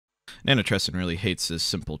Nanotrasen really hates this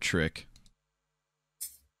simple trick.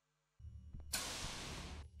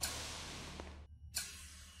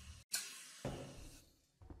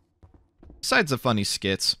 Besides the funny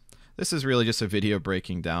skits, this is really just a video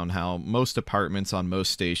breaking down how most apartments on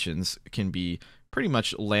most stations can be pretty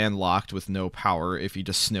much landlocked with no power if you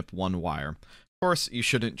just snip one wire. Of course, you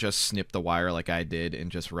shouldn't just snip the wire like I did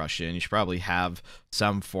and just rush in. You should probably have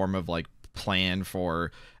some form of like plan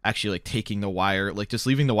for actually like taking the wire. Like just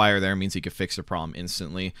leaving the wire there means you can fix the problem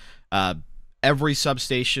instantly. Every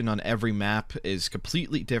substation on every map is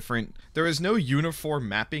completely different. There is no uniform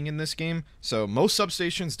mapping in this game, so most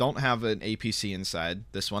substations don't have an APC inside.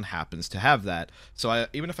 This one happens to have that. So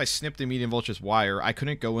even if I snipped the medium voltage wire, I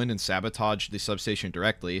couldn't go in and sabotage the substation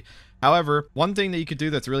directly. However, one thing that you could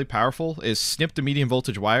do that's really powerful is snip the medium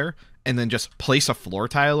voltage wire and then just place a floor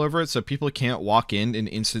tile over it so people can't walk in and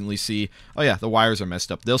instantly see, oh yeah, the wires are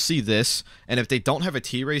messed up. They'll see this, and if they don't have a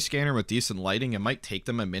T-ray scanner with decent lighting, it might take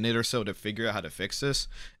them a minute or so to figure out how to fix this.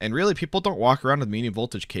 And really, people don't walk around with medium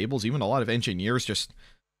voltage cables. Even a lot of engineers just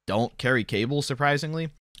don't carry cables, surprisingly.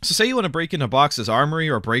 So say you want to break into Box's armory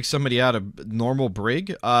or break somebody out of normal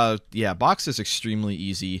brig. Yeah, Box is extremely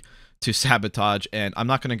easy to sabotage, and I'm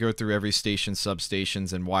not going to go through every station,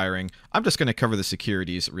 substations, and wiring. I'm just going to cover the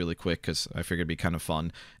securities really quick because I figured it'd be kind of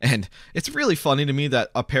fun. And it's really funny to me that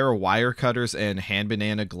a pair of wire cutters and hand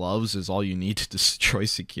banana gloves is all you need to destroy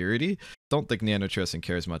security. Don't think Nanotrasen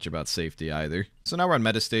cares much about safety either. So now we're on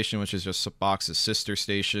Metastation, which is just Box's sister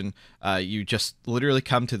station. You just literally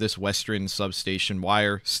come to this western substation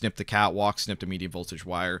wire, snip the catwalk, snip the medium voltage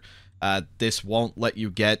wire. This won't let you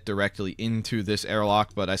get directly into this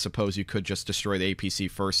airlock, but I suppose you could just destroy the APC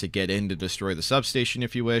first to get in to destroy the substation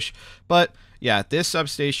if you wish. But yeah, this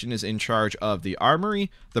substation is in charge of the armory,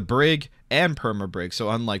 the brig, and perma brig. So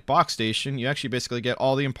unlike Box Station, you actually basically get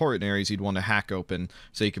all the important areas you'd want to hack open.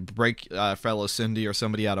 So you could break fellow Cindy or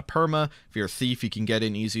somebody out of perma. If you're a thief, you can get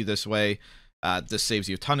in easy this way. This saves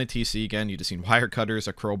you a ton of TC. Again, you just need wire cutters,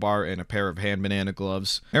 a crowbar, and a pair of hand banana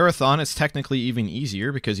gloves. Marathon is technically even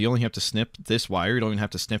easier because you only have to snip this wire. You don't even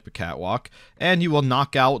have to snip a catwalk. And you will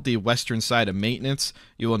knock out the western side of maintenance.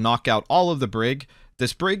 You will knock out all of the brig.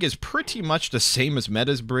 This brig is pretty much the same as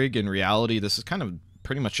Meta's brig in reality. This is kind of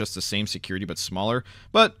pretty much just the same security but smaller.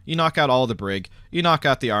 But you knock out all of the brig, you knock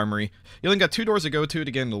out the armory. You only got 2 doors to go to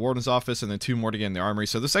get in the warden's office and then 2 more to get in the armory,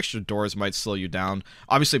 so this extra doors might slow you down.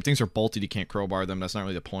 Obviously, if things are bolted, you can't crowbar them. That's not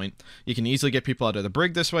really the point. You can easily get people out of the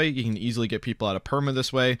brig this way. You can easily get people out of perma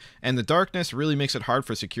this way. And the darkness really makes it hard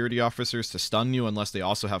for security officers to stun you unless they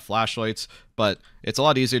also have flashlights. But it's a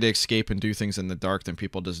lot easier to escape and do things in the dark than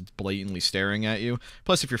people just blatantly staring at you.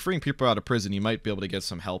 Plus, if you're freeing people out of prison, you might be able to get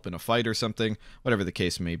some help in a fight or something, whatever the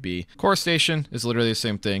case may be. Core station is literally the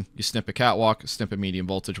same thing. You snip a catwalk, snip a medium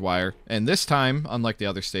voltage wire, and this time, unlike the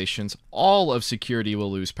other stations, all of security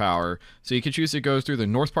will lose power. So you can choose to go through the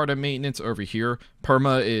north part of maintenance over here.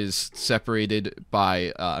 Perma is separated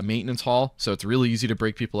by a maintenance hall, so it's really easy to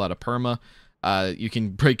break people out of perma. You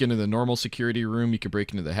can break into the normal security room. You can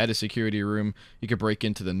break into the head of security room. You can break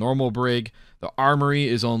into the normal brig. The armory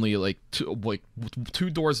is only like two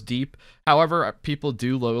doors deep. However, people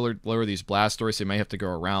do lower these blast doors. So you might have to go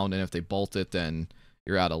around, and if they bolt it, then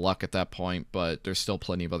you're out of luck at that point. But there's still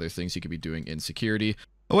plenty of other things you could be doing in security.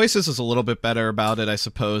 Oasis is a little bit better about it, I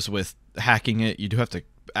suppose, with hacking it. You do have to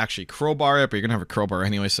actually crowbar it, but you're going to have a crowbar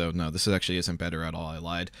anyway, so no, this actually isn't better at all. I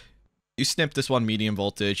lied. You snip this one medium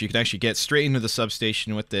voltage, you can actually get straight into the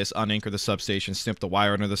substation with this, unanchor the substation, snip the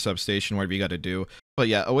wire under the substation, whatever you got to do. But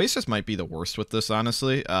yeah, Oasis might be the worst with this,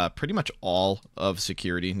 honestly. Pretty much all of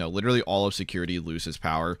security, no, literally all of security loses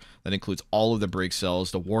power. That includes all of the brig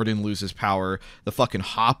cells. The warden loses power. The fucking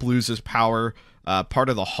hop loses power. Part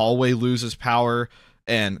of the hallway loses power.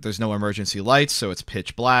 And there's no emergency lights, so it's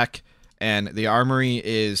pitch black. And the armory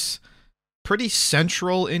is pretty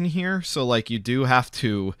central in here, so like you do have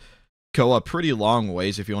to go a pretty long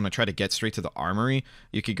ways if you want to try to get straight to the armory.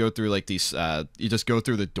 You could go through like these, you just go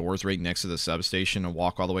through the doors right next to the substation and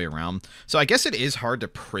walk all the way around. So I guess it is hard to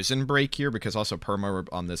prison break here because also perma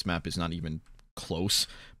on this map is not even close.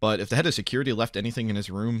 But if the head of security left anything in his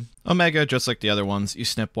room, Omega, just like the other ones, you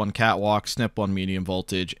snip one catwalk, snip one medium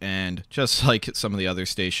voltage, and just like some of the other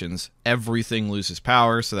stations, everything loses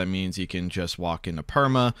power. So that means you can just walk into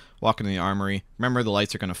perma, walk into the armory. Remember, the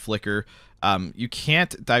lights are going to flicker. You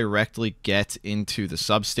can't directly get into the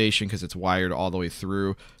substation because it's wired all the way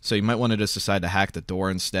through, so you might want to just decide to hack the door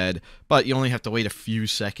instead, but you only have to wait a few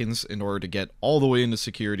seconds in order to get all the way into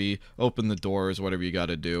security, open the doors, whatever you got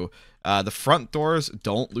to do. The front doors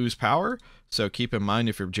don't lose power, so keep in mind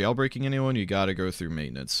if you're jailbreaking anyone, you got to go through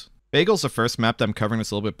maintenance. Bagel's the first map that I'm covering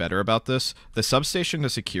that's a little bit better about this. The substation to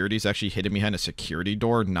security is actually hidden behind a security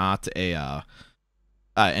door, not a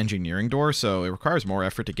engineering door, so it requires more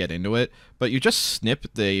effort to get into it. But you just snip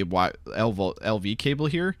the LV cable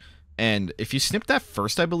here, and if you snip that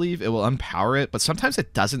first, I believe, it will unpower it, but sometimes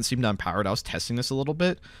it doesn't seem to unpower it. I was testing this a little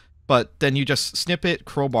bit, but then you just snip it,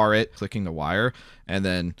 crowbar it, clicking the wire, and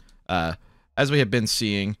then, as we have been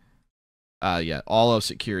seeing, yeah, all of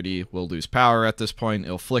security will lose power at this point.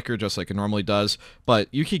 It'll flicker just like it normally does, but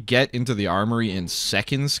you could get into the armory in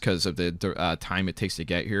seconds because of the time it takes to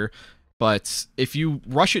get here. But if you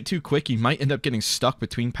rush it too quick, you might end up getting stuck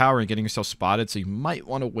between power and getting yourself spotted, so you might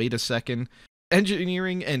want to wait a second.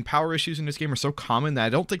 Engineering and power issues in this game are so common that I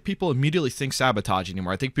don't think people immediately think sabotage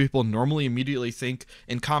anymore. I think people normally immediately think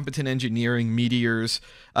incompetent engineering, meteors.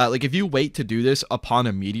 Like if you wait to do this upon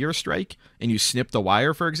a meteor strike and you snip the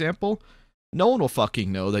wire, for example, no one will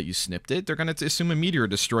fucking know that you snipped it. They're going to assume a meteor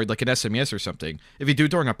destroyed like an SMS or something. If you do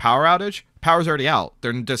it during a power outage, power's already out.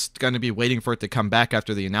 They're just going to be waiting for it to come back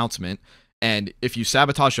after the announcement. And if you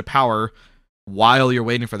sabotage the power while you're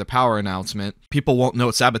waiting for the power announcement, people won't know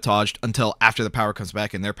it's sabotaged until after the power comes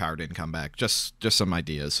back and their power didn't come back. Just some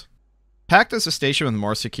ideas. Packed is a station with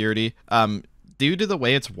more security. Due to the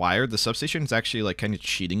way it's wired, the substation is actually like kind of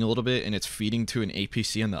cheating a little bit, and it's feeding to an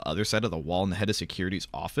APC on the other side of the wall in the head of security's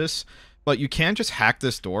office. But you can just hack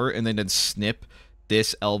this door and then snip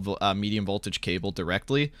this medium voltage cable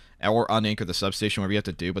directly, or unanchor the substation, whatever you have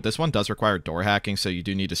to do. But this one does require door hacking, so you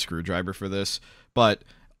do need a screwdriver for this. But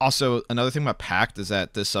also, another thing about Pact is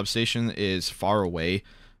that this substation is far away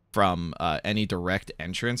from any direct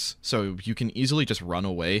entrance, so you can easily just run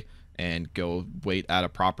away and go wait at a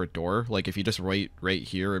proper door. Like if you just wait right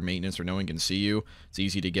here in maintenance where no one can see you, it's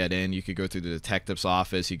easy to get in. You could go through the detective's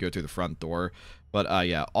office, you go through the front door. But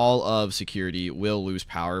yeah, all of security will lose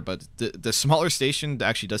power, but the smaller station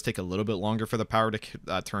actually does take a little bit longer for the power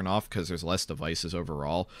to turn off because there's less devices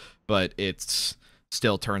overall, but it's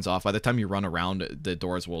still turns off. By the time you run around, the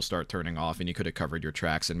doors will start turning off, and you could have covered your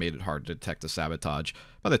tracks and made it hard to detect the sabotage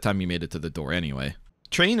by the time you made it to the door anyway.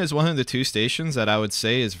 Train is one of the two stations that I would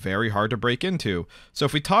say is very hard to break into. So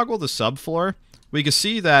if we toggle the subfloor, we can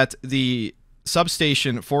see that the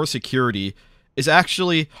substation for security is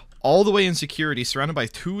actually all the way in security, surrounded by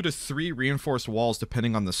 2 to 3 reinforced walls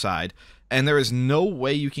depending on the side, and there is no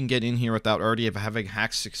way you can get in here without already having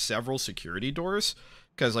hacked several security doors.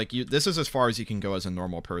 Because like this is as far as you can go as a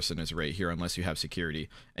normal person is right here, unless you have security,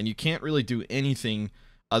 and you can't really do anything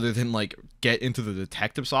other than like get into the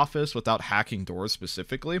detective's office without hacking doors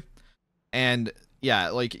specifically. And yeah,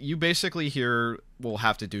 like you basically here will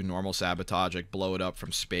have to do normal sabotage, like blow it up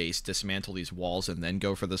from space, dismantle these walls, and then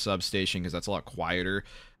go for the substation because that's a lot quieter.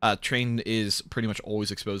 Train is pretty much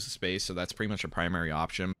always exposed to space, so that's pretty much a primary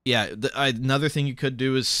option. Yeah, another thing you could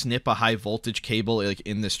do is snip a high voltage cable like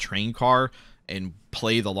in this train car and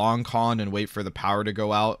play the long con and wait for the power to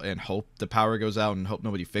go out and hope the power goes out and hope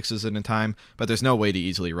nobody fixes it in time, but there's no way to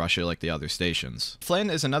easily rush it like the other stations. Flynn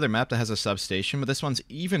is another map that has a substation, but this one's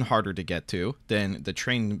even harder to get to than the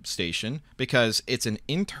train station because it's an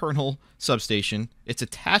internal substation. It's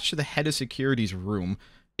attached to the head of security's room.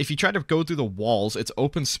 If you try to go through the walls, it's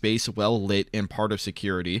open space, well lit, and part of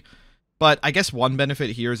security. But I guess one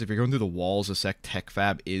benefit here is if you're going through the walls, the Sec Tech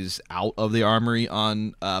Fab is out of the armory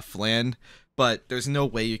on Flan. But there's no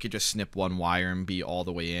way you could just snip one wire and be all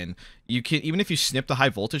the way in. You can, even if you snip the high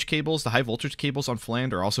voltage cables on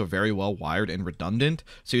Fland are also very well wired and redundant.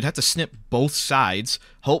 So you'd have to snip both sides,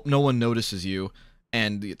 hope no one notices you,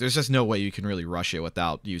 and there's just no way you can really rush it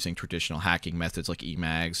without using traditional hacking methods like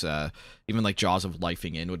emags. Even like Jaws of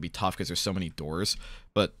Lifing In would be tough because there's so many doors.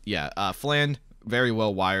 But yeah, Fland, very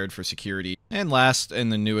well wired for security. And last,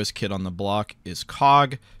 and the newest kid on the block, is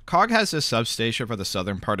COG. COG has this substation for the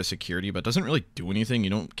southern part of security, but doesn't really do anything.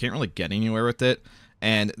 You can't really get anywhere with it.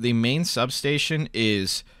 And the main substation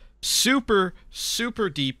is super, super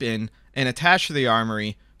deep in and attached to the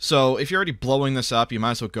armory. So if you're already blowing this up, you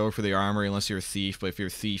might as well go for the armory unless you're a thief. But if you're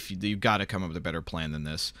a thief, you've got to come up with a better plan than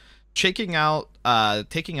this. Taking out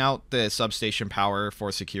the substation power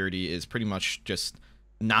for security is pretty much just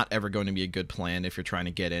not ever going to be a good plan if you're trying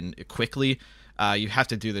to get in quickly. You have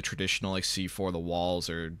to do the traditional like C4 the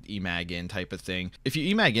walls or EMAG in type of thing. If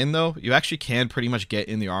you EMAG in though, you actually can pretty much get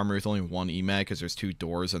in the armory with only one EMAG because there's 2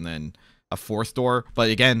 doors and then a 4th door.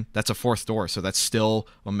 But again, that's a 4th door, so that still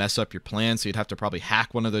will mess up your plan. So you'd have to probably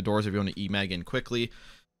hack one of the doors if you want to EMAG in quickly.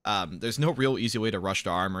 There's no real easy way to rush the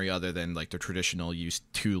armory other than like the traditional use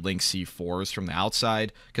 2 link C4s from the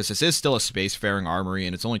outside, because this is still a spacefaring armory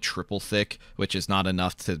and it's only triple thick, which is not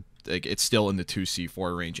enough to like, it's still in the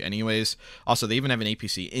 2C4 range anyways. Also, they even have an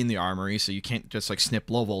APC in the armory, so you can't just like snip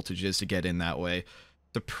low voltages to get in that way.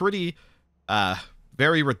 It's a pretty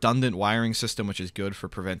very redundant wiring system, which is good for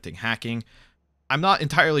preventing hacking. I'm not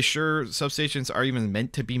entirely sure substations are even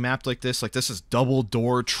meant to be mapped like this. Like, this is double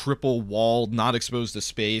door, triple walled, not exposed to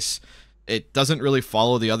space. It doesn't really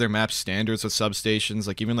follow the other map standards with substations.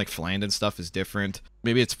 Like, even like Flandin stuff is different.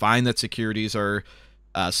 Maybe it's fine that securities are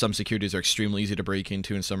some securities are extremely easy to break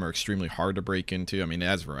into and some are extremely hard to break into. I mean, it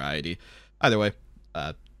has variety. Either way,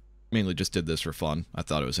 mainly just did this for fun. I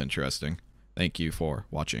thought it was interesting. Thank you for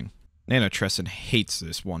watching. Nanotrasen hates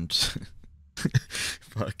this one.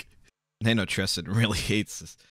 Fuck. Nanotrasen really hates this.